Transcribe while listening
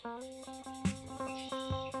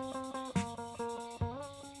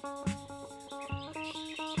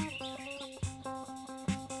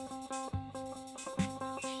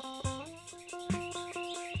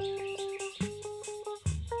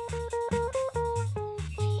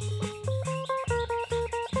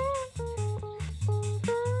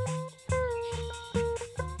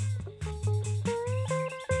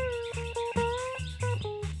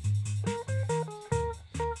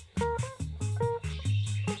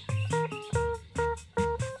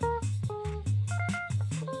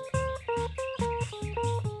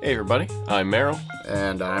Hey everybody, I'm Merrill,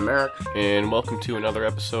 And I'm Eric. and welcome to another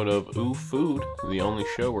episode of Ooh Food, the only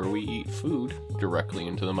show where we eat food directly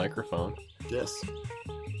into the microphone. Yes.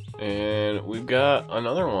 And we've got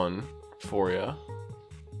another one for you,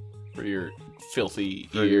 for your filthy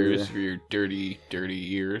ears, for your dirty,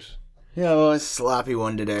 dirty ears. Yeah, well, a sloppy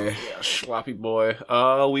one today. Yeah, sloppy boy.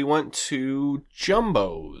 We went to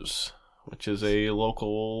Jumbo's, which is a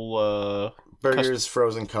local, Burgers,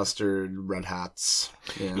 frozen custard, red hots.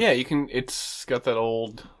 Yeah, you can. It's got that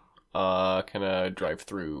old, kind of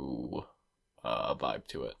drive-through, vibe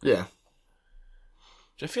to it. Yeah.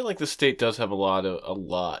 Which I feel like the state does have a lot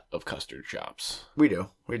of custard shops. We do.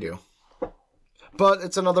 But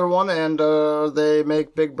it's another one, and they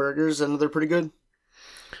make big burgers, and they're pretty good.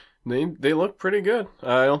 They look pretty good.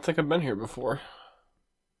 I don't think I've been here before.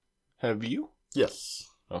 Have you? Yes.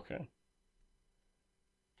 Okay.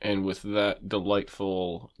 And with that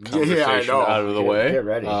delightful conversation out of the way, get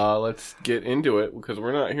ready. Let's get into it, because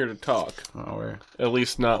we're not here to talk. Oh, we're... At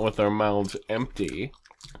least not with our mouths empty.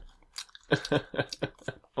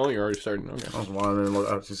 Oh, you're already starting. Okay. I was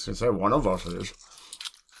just going to say, one of us is.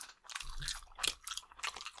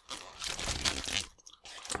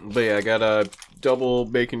 But yeah, I got a double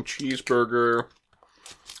bacon cheeseburger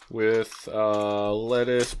with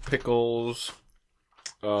lettuce, pickles,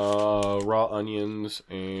 raw onions,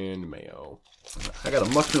 and mayo. I got a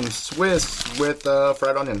mushroom Swiss with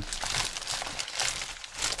fried onion.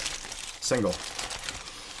 Single.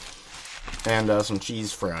 And some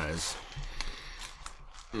cheese fries.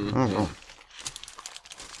 Mm-hmm.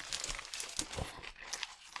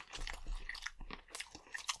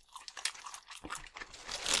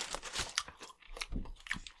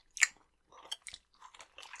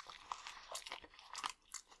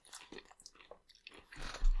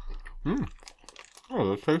 Oh,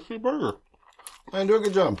 that's a tasty burger. And do a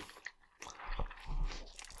good job.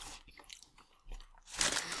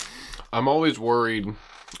 I'm always worried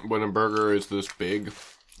when a burger is this big.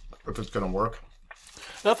 If it's going to work.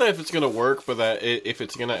 Not that if it's going to work, but that if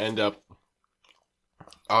it's going to end up...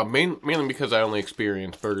 mainly because I only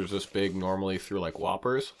experience burgers this big normally through, like,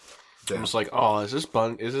 Whoppers. Yeah. I'm just like, oh, is this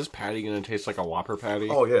patty going to taste like a Whopper patty?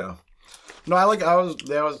 Oh, yeah. No,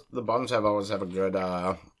 the buns always have a good,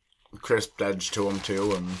 crisp edge to them,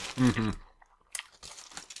 too, and...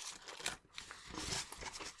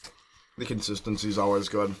 The consistency's always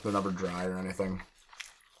good. They're never dry or anything.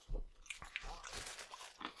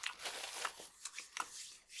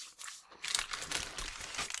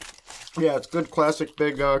 Yeah, it's good classic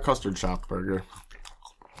big custard shop burger.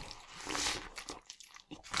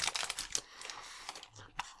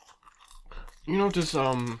 You know, does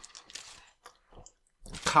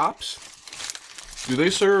Cops, do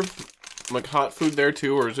they serve like hot food there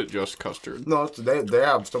too, or is it just custard? No, they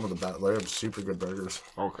have some of the best. They have super good burgers.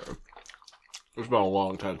 Okay. It's been a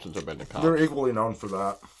long time since I've been to Cops. They're equally known for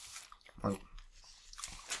that.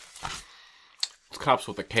 It's Cops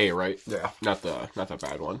with a K, right? Yeah. Not the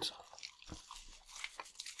bad ones.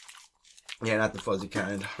 Yeah, not the fuzzy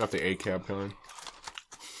kind. Not the A-cab kind.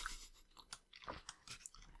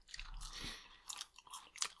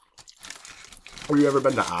 Have you ever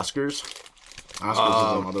been to Oscars?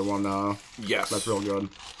 Oscars is another one. Yes. That's real good.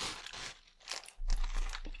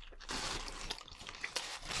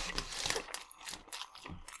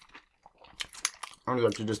 I was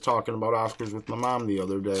actually just talking about Oscars with my mom the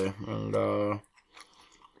other day, and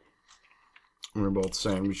we were both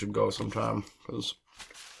saying we should go sometime, because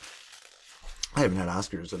I haven't had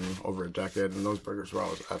Oscars in over a decade, and those burgers were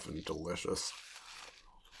always effing delicious.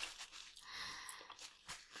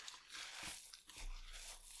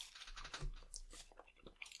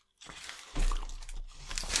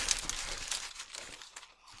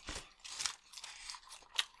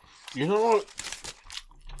 You know what?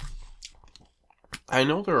 I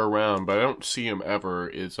know they're around, but I don't see them ever.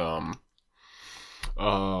 Is Carl's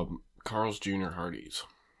Jr. Hardee's.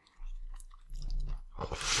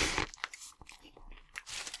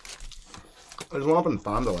 There's one up in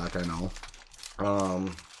Fond du Lac, I know. I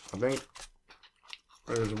think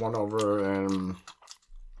there's one over in,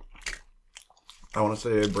 I want to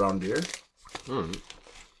say, Brown Deer.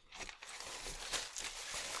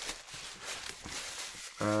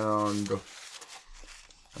 And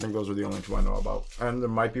I think those are the only two I know about. And there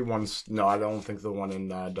might be ones... No, I don't think the one in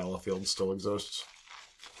Delafield still exists.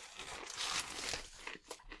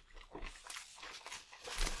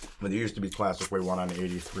 But there used to be Classic Way 1 on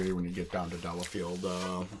 83 when you get down to Delafield,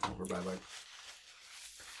 over by like...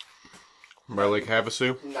 By Lake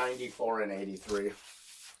Havasu? 94 and 83.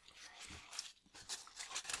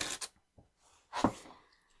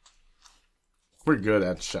 We're good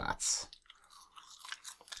at shots.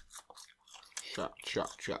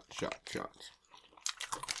 shots.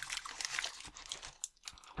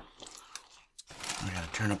 I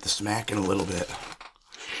gotta turn up the smacking a little bit.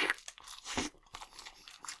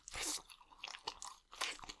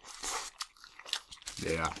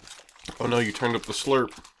 Yeah. Oh no, you turned up the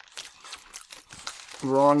slurp.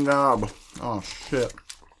 Wrong knob. Oh shit.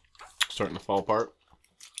 Starting to fall apart.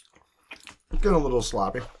 It's getting a little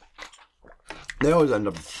sloppy. They always end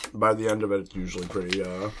up, by the end of it, it's usually pretty,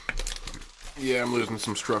 Yeah, I'm losing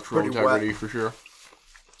some structural pretty integrity wet. for sure.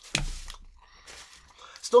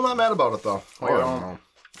 Still not mad about it, though. Like, Oh,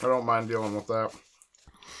 I don't mind dealing with that.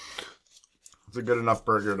 It's a good enough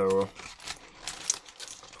burger to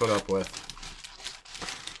put up with.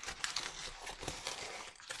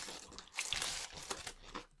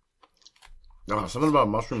 Oh, something about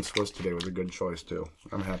mushroom Swiss today was a good choice, too.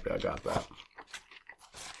 I'm happy I got that.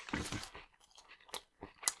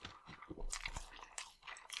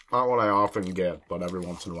 Not what I often get, but every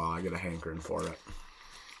once in a while I get a hankering for it.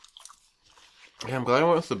 Yeah, I'm glad I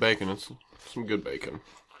went with the bacon. It's some good bacon.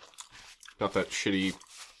 Not that shitty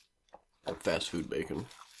fast food bacon.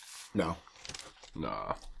 No.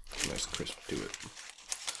 Nah. Nice crisp to it.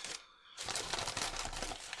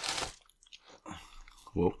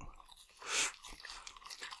 Whoa.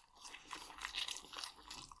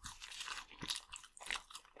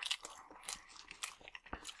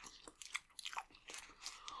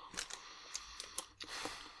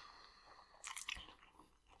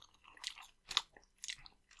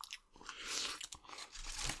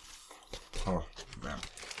 Oh, man.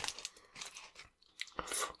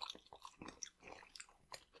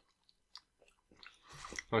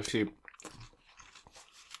 I see.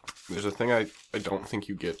 There's a thing I don't think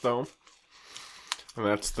you get, though. And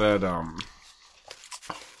that's that,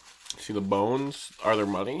 see, the bones are their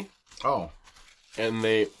money. Oh. And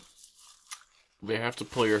they have to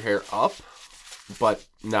pull your hair up, but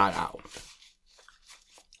not out.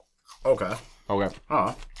 Okay. Okay.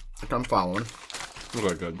 I think I'm following.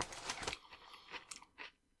 Okay, good.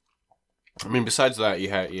 I mean, besides that, you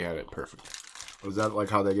had it perfect. Was that like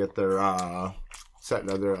how they get their, set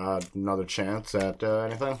another chance at,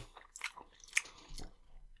 anything?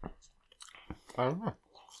 I don't know.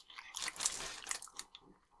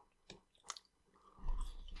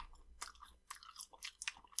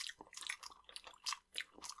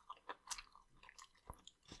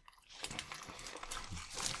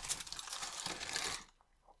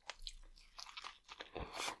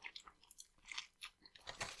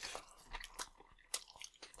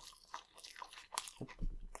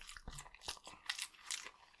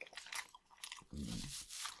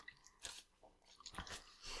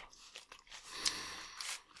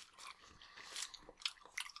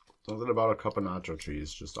 Something about a cup of nacho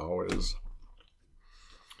cheese just always.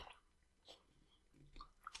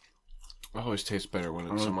 Always tastes better when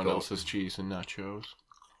it's someone else's cheese and nachos.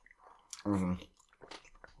 Mm-hmm.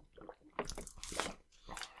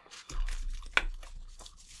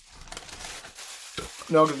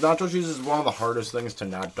 No, because nacho cheese is one of the hardest things to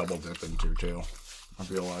not double dip into, too. I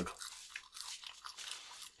feel like.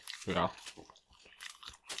 Yeah.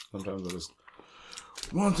 Sometimes I just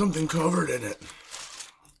want something covered in it.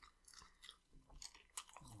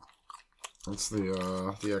 That's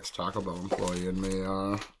the ex-Taco Bell employee in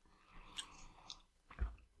me,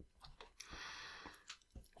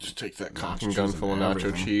 Just take that cock and gun full of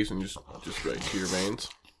nacho cheese and just right to your veins.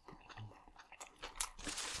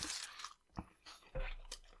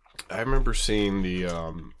 I remember seeing the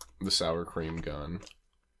sour cream gun.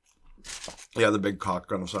 Yeah, the big cock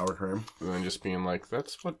gun of sour cream. And then just being like,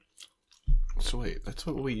 that's what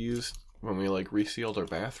we used when we, like, resealed our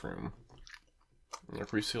bathroom.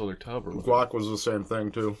 Like, resealed our tub or whatever. Guac was the same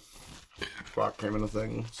thing, too. Guac came in a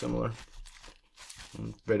thing similar.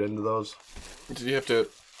 Bit into those. Did you have to...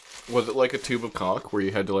 Was it like a tube of caulk where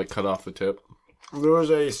you had to, like, cut off the tip? There was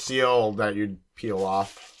a seal that you'd peel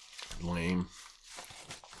off. Lame.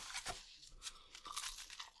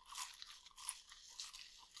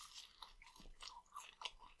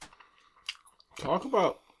 Talk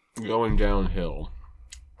about going downhill.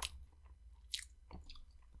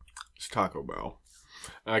 It's Taco Bell.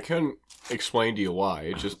 And I couldn't explain to you why.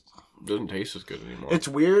 It just doesn't taste as good anymore. It's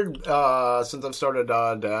weird since I've started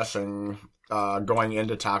dashing, going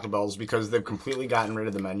into Taco Bell's because they've completely gotten rid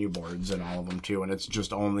of the menu boards in all of them too, and it's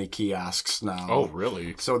just only kiosks now. Oh,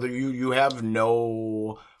 really? So you have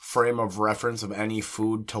no frame of reference of any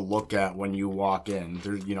food to look at when you walk in.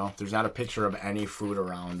 There's not a picture of any food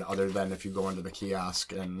around other than if you go into the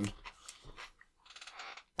kiosk and.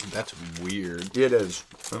 That's weird. It is.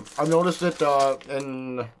 I've noticed it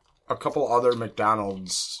in a couple other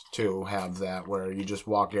McDonald's, too, have that, where you just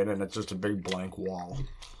walk in and it's just a big blank wall.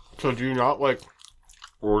 So do you not,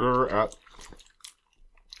 order at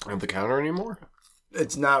the counter anymore?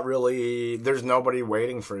 It's not really... There's nobody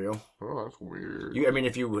waiting for you. Oh, that's weird.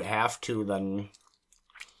 If you have to, then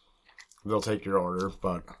they'll take your order,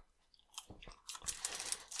 but...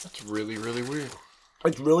 That's really, really weird.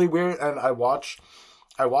 It's really weird, and I watch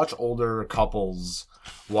older couples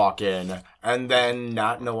walk in and then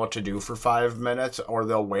not know what to do for 5 minutes, or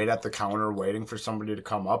they'll wait at the counter waiting for somebody to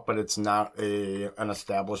come up, but it's not an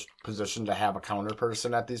established position to have a counter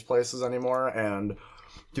person at these places anymore, and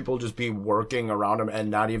people just be working around them and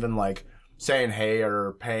not even saying hey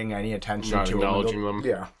or paying any attention not to acknowledging them.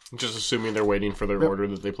 Yeah. Just assuming they're waiting for their order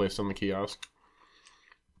that they placed on the kiosk.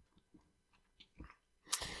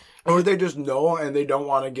 Or they just know and they don't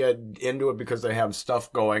want to get into it because they have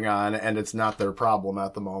stuff going on and it's not their problem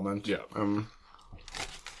at the moment. Yeah.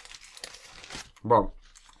 But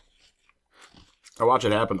I watch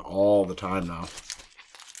it happen all the time now.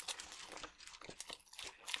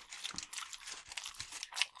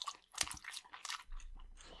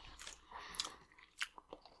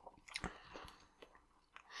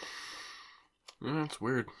 Yeah, that's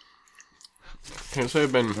weird. Can't say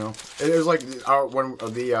I've been... It was like our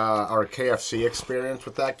KFC experience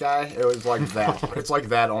with that guy. It was like that. It's like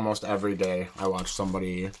that almost every day. I watch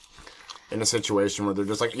somebody in a situation where they're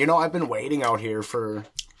just like, I've been waiting out here for...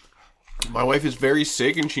 My wife is very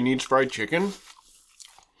sick and she needs fried chicken.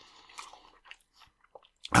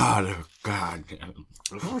 Oh, God.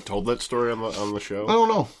 Have I ever told that story on the show? I don't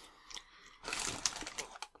know.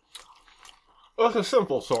 Well, it's a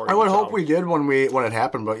simple story. I would hope we did when it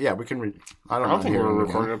happened, but yeah, we can I don't think we were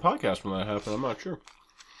recording a podcast when that happened. I'm not sure.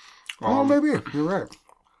 Maybe. You're right.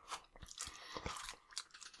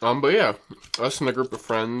 But yeah, us and a group of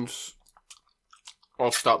friends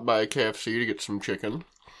all stopped by KFC to get some chicken.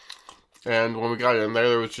 And when we got in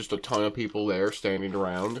there was just a ton of people there standing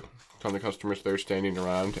around. A ton of customers there standing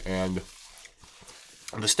around. And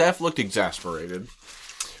the staff looked exasperated,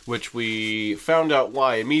 which we found out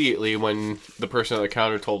why immediately when the person at the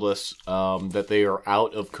counter told us that they are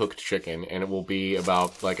out of cooked chicken and it will be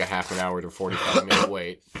about a half an hour to 45-minute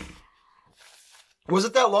wait. Was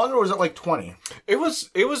it that long, or was it 20? It was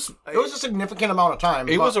a significant amount of time.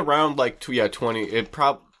 It was around 20.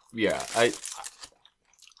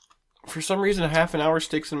 For some reason, a half an hour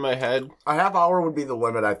sticks in my head. A half hour would be the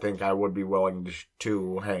limit. I think I would be willing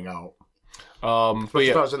to hang out. But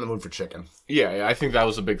if I was in the mood for chicken. Yeah, I think that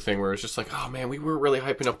was a big thing where it's just oh man, we were really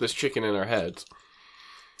hyping up this chicken in our heads.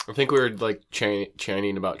 I think we were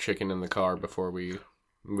chanting about chicken in the car before we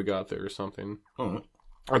got there or something. Mm-hmm.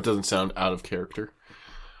 That doesn't sound out of character.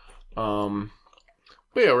 But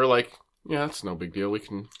yeah, we're yeah, it's no big deal. We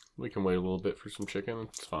can wait a little bit for some chicken.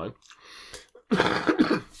 It's fine.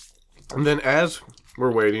 And then as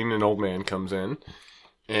we're waiting, an old man comes in.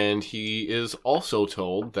 And he is also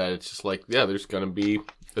told that it's just there's going to be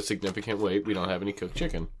a significant wait. We don't have any cooked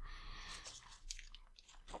chicken.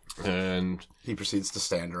 And he proceeds to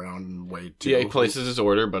stand around and wait. Yeah, he places his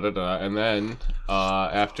order, and then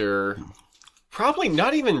after probably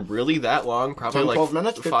not even really that long, probably 12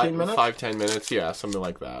 minutes, 15 minutes? 5-10 minutes, yeah, something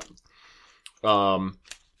like that.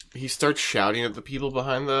 He starts shouting at the people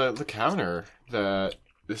behind the counter that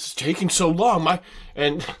this is taking so long.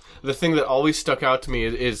 And the thing that always stuck out to me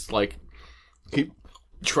is he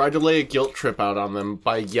tried to lay a guilt trip out on them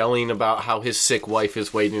by yelling about how his sick wife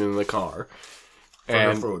is waiting in the car.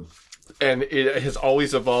 For food. And it has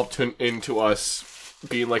always evolved into us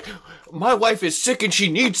being my wife is sick and she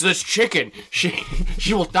needs this chicken.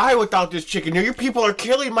 She will die without this chicken. You people are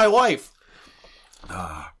killing my wife.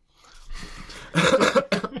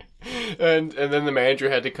 And then the manager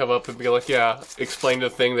had to come up and be explain the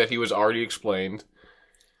thing that he was already explained.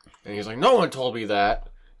 And he's no one told me that.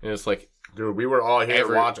 And it's dude, we were all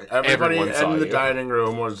here watching. Everybody in the dining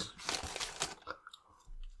room was...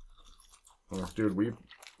 Oh, dude, we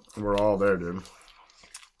were all there, dude.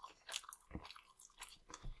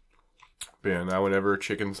 But yeah, now whenever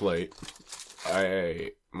chicken's late,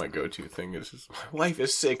 my go-to thing is just, my wife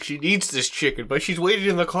is sick. She needs this chicken, but she's waiting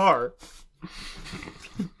in the car.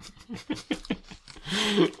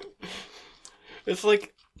 It's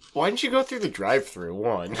why didn't you go through the drive-thru?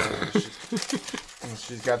 One.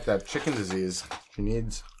 She's got that chicken disease. She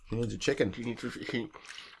needs a chicken. She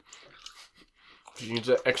needs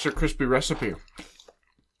that extra crispy recipe.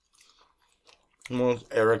 Most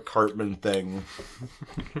Eric Cartman thing.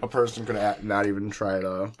 A person could not even try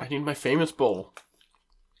to... I need my famous bowl.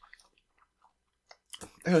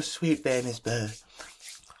 Oh, sweet famous bowl.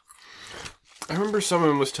 I remember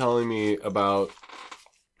someone was telling me about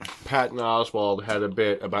Patton Oswalt had a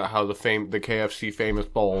bit about how the KFC famous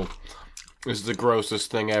bowl is the grossest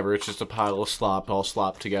thing ever. It's just a pile of slop all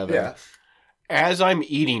slopped together. Yeah. As I'm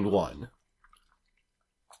eating one,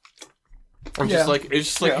 I'm just like,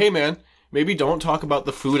 hey man, maybe don't talk about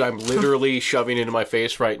the food I'm literally shoving into my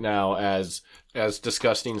face right now as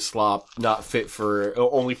disgusting slop,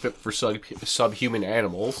 only fit for subhuman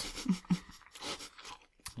animals.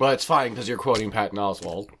 But it's fine because you're quoting Patton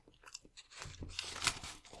Oswalt.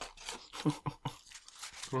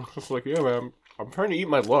 It's like, yeah, man, I'm trying to eat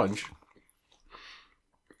my lunch.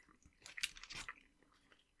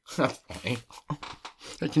 Hey,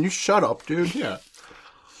 can you shut up, dude? Yeah.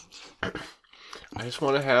 I just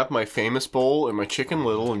want to have my famous bowl and my Chicken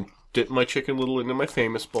Little and dip my Chicken Little into my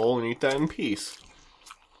famous bowl and eat that in peace.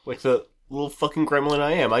 Like the little fucking gremlin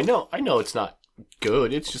I am. I know it's not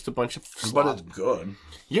good. It's just a bunch of slop. But it's good.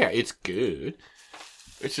 Yeah, it's good.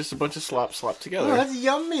 It's just a bunch of slop together. Oh, that's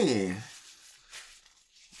yummy.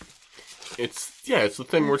 It's the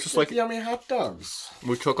thing where it's just like yummy hot dogs.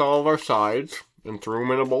 We took all of our sides and threw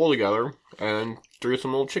them in a bowl together and threw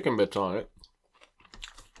some little chicken bits on it.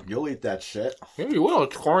 You'll eat that shit. Yeah, you will.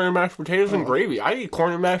 It's corn and mashed potatoes and gravy. I eat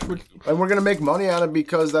corn and mashed potatoes. And we're going to make money on it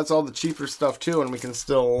because that's all the cheaper stuff, too, and we can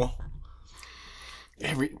still...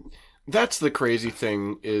 That's the crazy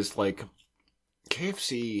thing is, like,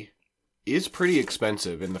 KFC is pretty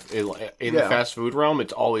expensive in the fast food realm.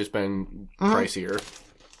 It's always been pricier.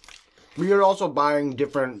 But you're also buying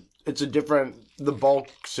different... The bulk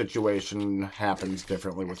situation happens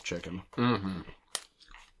differently with chicken. Mm-hmm.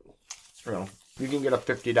 You know, you can get a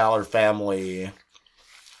 $50 family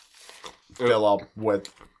fill up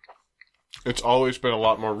with... It's always been a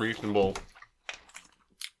lot more reasonable.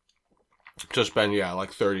 Just been,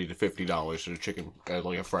 like $30 to $50 at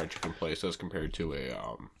like a fried chicken place as compared to a...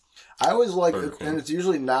 I always like it, and it's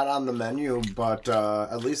usually not on the menu, but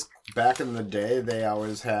at least back in the day, they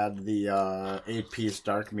always had the 8-piece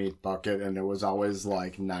dark meat bucket, and it was always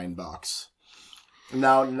like $9.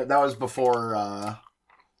 Now, that was before...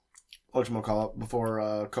 whatchamacallit,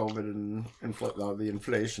 before COVID and the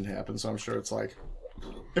inflation happened, so I'm sure it's like,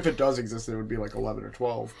 if it does exist, it would be like 11 or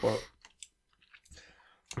 12, but...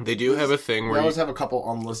 They do have a thing where... They always have a couple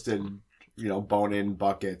unlisted, bone-in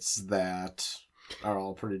buckets that are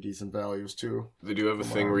all pretty decent values, too. They do have a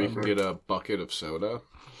thing where you can get a bucket of soda.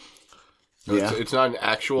 Yeah. It's not an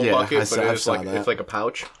actual bucket, but it's like a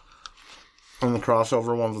pouch. And the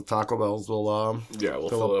crossover ones with Taco Bells will... we'll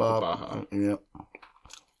fill it up with Baja. Yeah.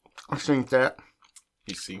 I think that.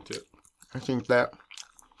 You synced it. I think that.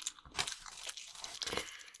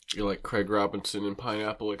 You're like Craig Robinson in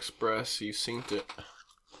Pineapple Express. You synced it.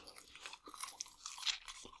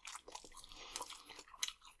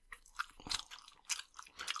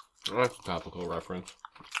 That's a topical reference.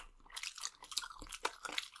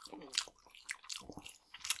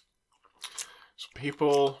 So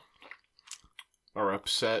people are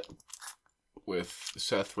upset with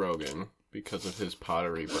Seth Rogen because of his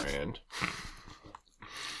pottery brand.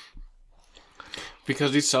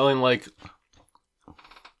 Because he's selling like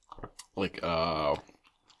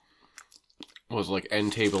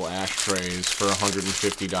end table ashtrays for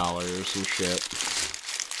 $150 and shit.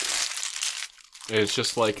 And it's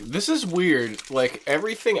just like, this is weird. Like,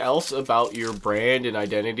 everything else about your brand and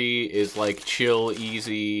identity is like chill,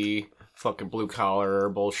 easy, fucking blue collar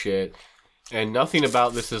bullshit. And nothing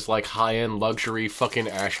about this is like high-end luxury fucking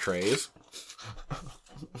ashtrays.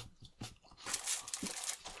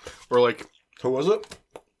 Or like... Who was it?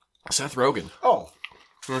 Seth Rogen. Oh.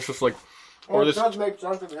 And it's just like... Well, it does make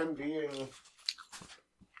sense of him being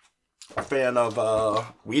a fan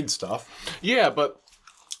of weed stuff. Yeah, but...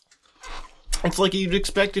 It's like you'd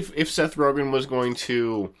expect if Seth Rogen was going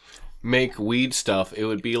to make weed stuff, it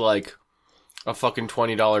would be like a fucking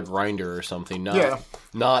 $20 grinder or something.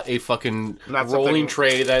 Not a fucking rolling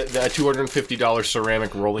tray, that $250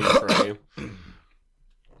 ceramic rolling tray.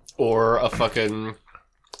 Or a fucking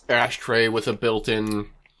ashtray with a built-in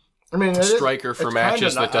striker for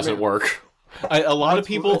matches that doesn't work. A lot of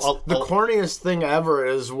people... the corniest thing ever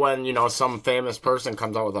is when, some famous person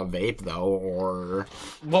comes out with a vape, though, or...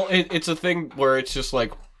 Well, it's a thing where it's just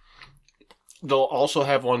like... They'll also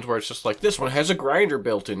have ones where it's just like, this one has a grinder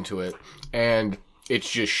built into it, and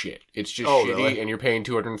it's just shit. It's just shitty, really? And you're paying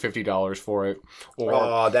 $250 for it.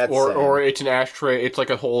 Or it's an ashtray. It's like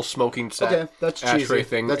a whole smoking set. Okay, that's ashtray cheesy.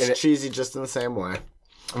 Thing. That's cheesy just in the same way.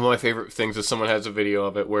 One of my favorite things is someone has a video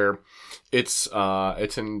of it where it's got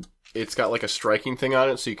like a striking thing on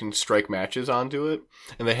it, so you can strike matches onto it.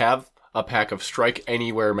 And they have a pack of strike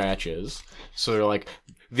anywhere matches. So they're like,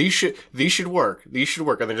 these should work. These should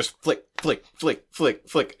work. And then just flick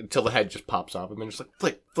until the head just pops off. And then just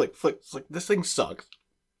like flick. It's like, this thing sucks.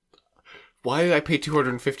 Why did I pay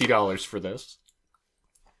 $250 for this?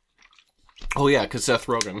 Oh yeah, because Seth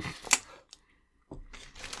Rogen.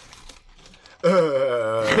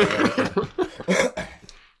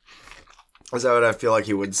 Is that what I feel like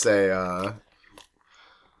he would say?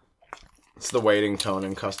 It's the waiting tone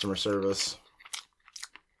in customer service.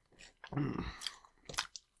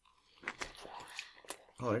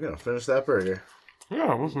 Oh, you're gonna finish that burger? Yeah,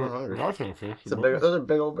 I wasn't hungry. That's a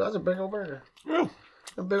big old burger. Yeah.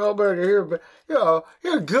 A big old burger here, but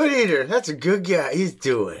you're a good eater. That's a good guy. He's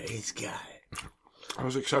doing it. He's got it. I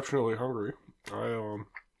was exceptionally hungry. I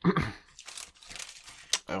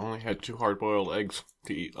only had 2 hard-boiled eggs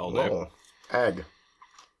to eat all day. Oh, egg.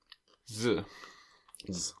 Z.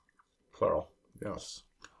 Plural. Yes.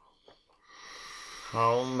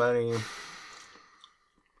 How many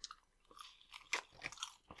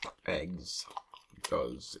eggs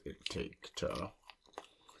does it take to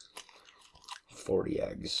 40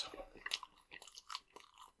 eggs?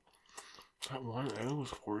 That one egg was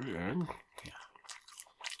 40 eggs? Yeah.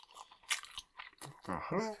 What the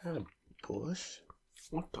hell? Is that a bush?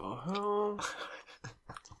 What the hell?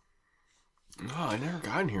 No, I never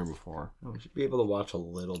got in here before. We should be able to watch a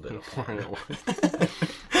little bit of Planet Work.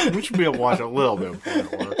 We should be able to watch a little bit of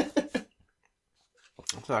Planet Work.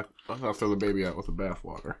 Let's not throw the baby out with the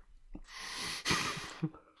bathwater.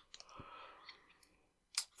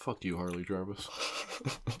 Fuck you, Harley Jarvis.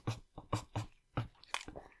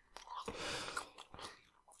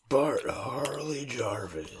 Bart Harley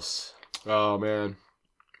Jarvis. Oh, man.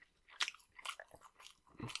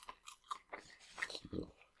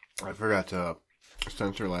 I forgot to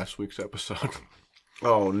censor last week's episode.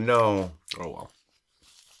 Oh, no. Oh, well.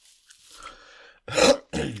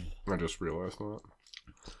 I just realized that.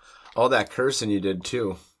 All that cursing you did,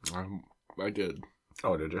 too. I did.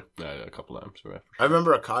 Oh, did you? Yeah, a couple times. Yeah. I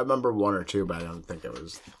remember one or two, but I don't think it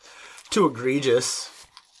was too egregious.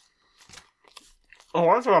 Oh,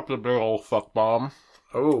 I dropped a big old fuck bomb.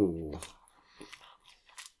 Oh.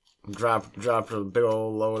 Dropped a big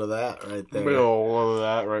old load of that right there. Big old load of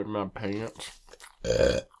that right in my pants.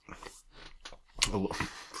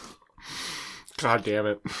 God damn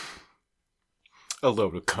it. A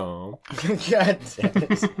load of cum. God damn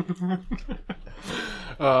it.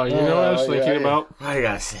 You know what I was thinking about? What I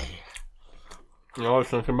gotta say? You know what I was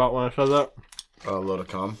thinking about when I said that? A load of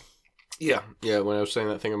cum? Yeah, when I was saying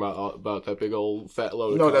that thing about that big old fat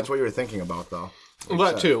load of No, cum. that's what you were thinking about, though. Well,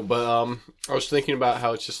 that too, but I was thinking about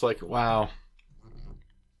how it's just like, wow,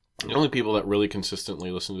 the only people that really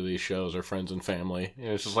consistently listen to these shows are friends and family. And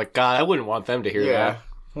it's just like, God, I wouldn't want them to hear that.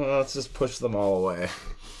 Well, let's just push them all away.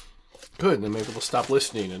 Good, then maybe they'll stop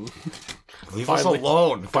listening and leave us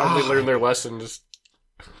alone. Finally learn their lesson. Just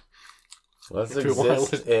let's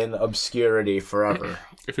exist in obscurity forever.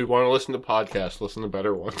 If you want to listen to podcasts, listen to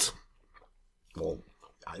better ones. Well,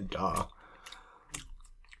 duh.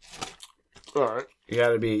 All right. You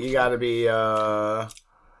gotta be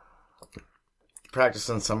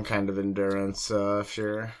practicing some kind of endurance if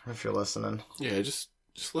you're listening. Yeah, just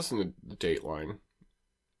listen to Dateline.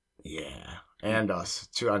 Yeah, and us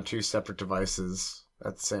on two separate devices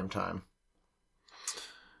at the same time.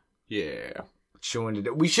 Yeah. Chewing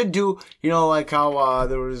to we should do, like how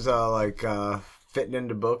there was fitting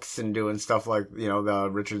into books and doing stuff like the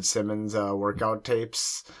Richard Simmons workout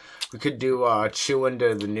tapes. We could do chewing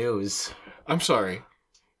to the news. I'm sorry.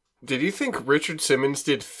 Did you think Richard Simmons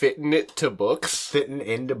did fitting it to books? Fitting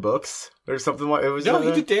into books or something like it was. No,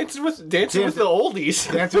 he did dancing with the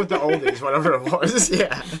oldies. Dancing with the oldies, whatever it was.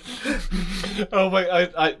 Yeah. Oh my!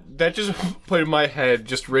 I that just put in my head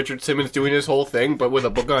just Richard Simmons doing his whole thing, but with a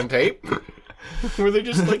book on tape. Were they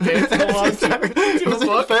just like dancing along to it was a like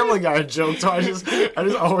book? a Family Guy joke. So I just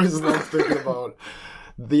always love thinking about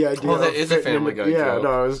the idea. Oh, that is a Family Guy joke. Yeah,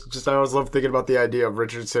 no, I always love thinking about the idea of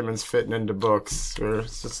Richard Simmons fitting into books, or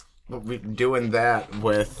it's just doing that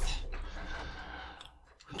with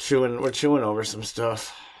chewing. We're chewing over some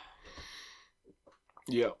stuff.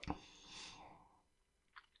 Yep.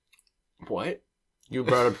 What? You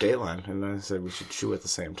brought up Dateline, and I said we should chew at the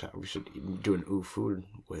same time. We should do an ooh food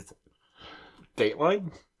with it.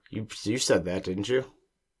 Dateline? You said that, didn't you?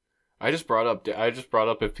 I just brought up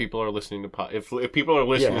if people are listening to if people are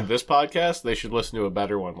listening to this podcast, they should listen to a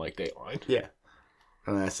better one like Dateline. Yeah.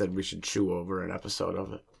 And I said we should chew over an episode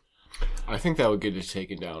of it. I think that would get it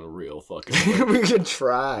taken down real fucking we could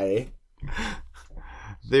try.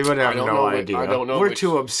 They would have no idea. I don't know. We're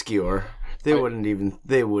too obscure. They wouldn't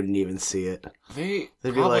even see it. They'd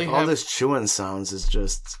be like, all this chewing sounds is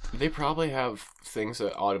just... They probably have things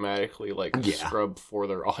that automatically, scrub for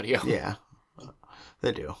their audio. Yeah.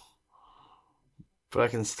 They do. But I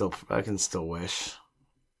can still wish.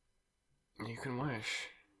 You can wish.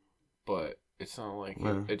 But it's not like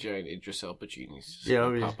a giant Idris Elba genie's just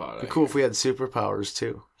pop out. It'd be cool if we had superpowers,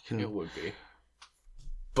 too. It would be.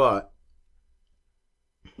 But...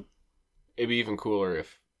 It'd be even cooler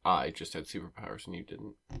if I just had superpowers and you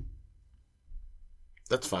didn't.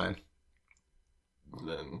 That's fine.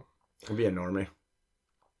 Then... I'd be a normie.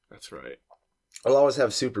 That's right. I'll always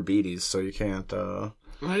have super beaties, so you can't, That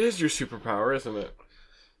is your superpower, isn't it?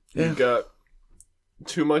 Yeah. You've got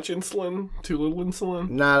too much insulin, too little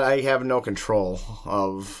insulin. I have no control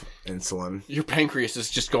of insulin. Your pancreas is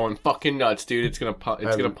just going fucking nuts, dude. It's gonna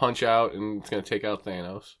punch out and it's gonna take out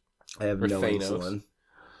Thanos. I have no insulin.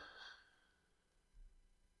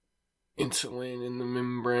 Insulin in the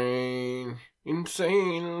membrane.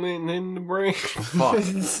 Insane in the brain. Fuck.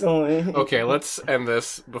 Okay, let's end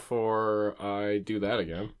this before I do that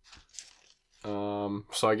again. So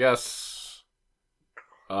I guess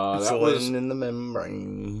that was in the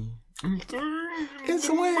membrane.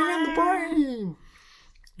 Insulin in the brain.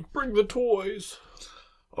 Bring the toys.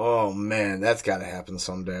 Oh man, that's got to happen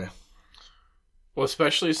someday. Well,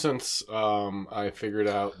 especially since I figured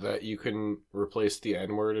out that you can replace the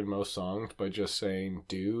N-word in most songs by just saying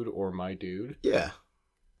 "dude" or "my dude." Yeah,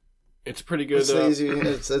 it's pretty good. It's easy.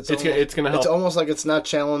 It's gonna help. It's almost like it's not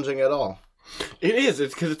challenging at all. It is.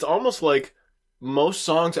 It's because it's almost like most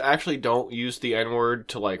songs actually don't use the N-word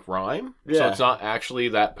to rhyme, so it's not actually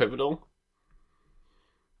that pivotal.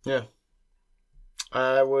 Yeah,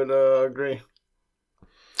 I would agree.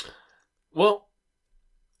 Well,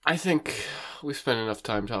 I think we spent enough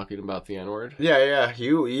time talking about the N-word. Yeah.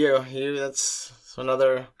 You. That's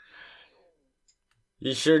another.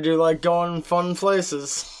 You sure do like going fun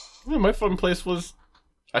places. Yeah, my fun place was.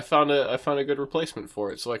 I found a good replacement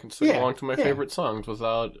for it, so I can sing along to my favorite songs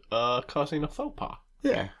without causing a faux pas.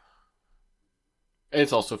 Yeah. And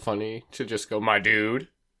it's also funny to just go, "My dude,"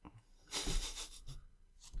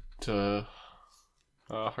 to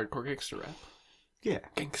hardcore gangster rap. Yeah,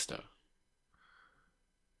 gangsta.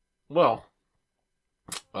 Well,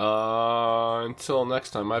 until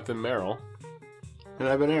next time, I've been Meryl. And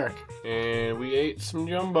I've been Eric. And we ate some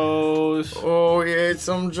jumbos. Oh, we ate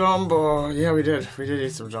some jumbo. Yeah, we did. We did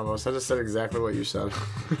eat some jumbos. I just said exactly what you said.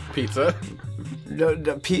 Pizza?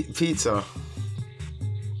 Pizza.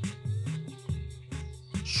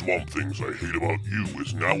 Swamp Things I Hate About You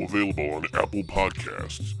is now available on Apple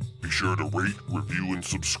Podcasts. Be sure to rate, review, and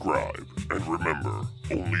subscribe. And remember,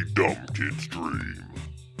 only dumb kids dream.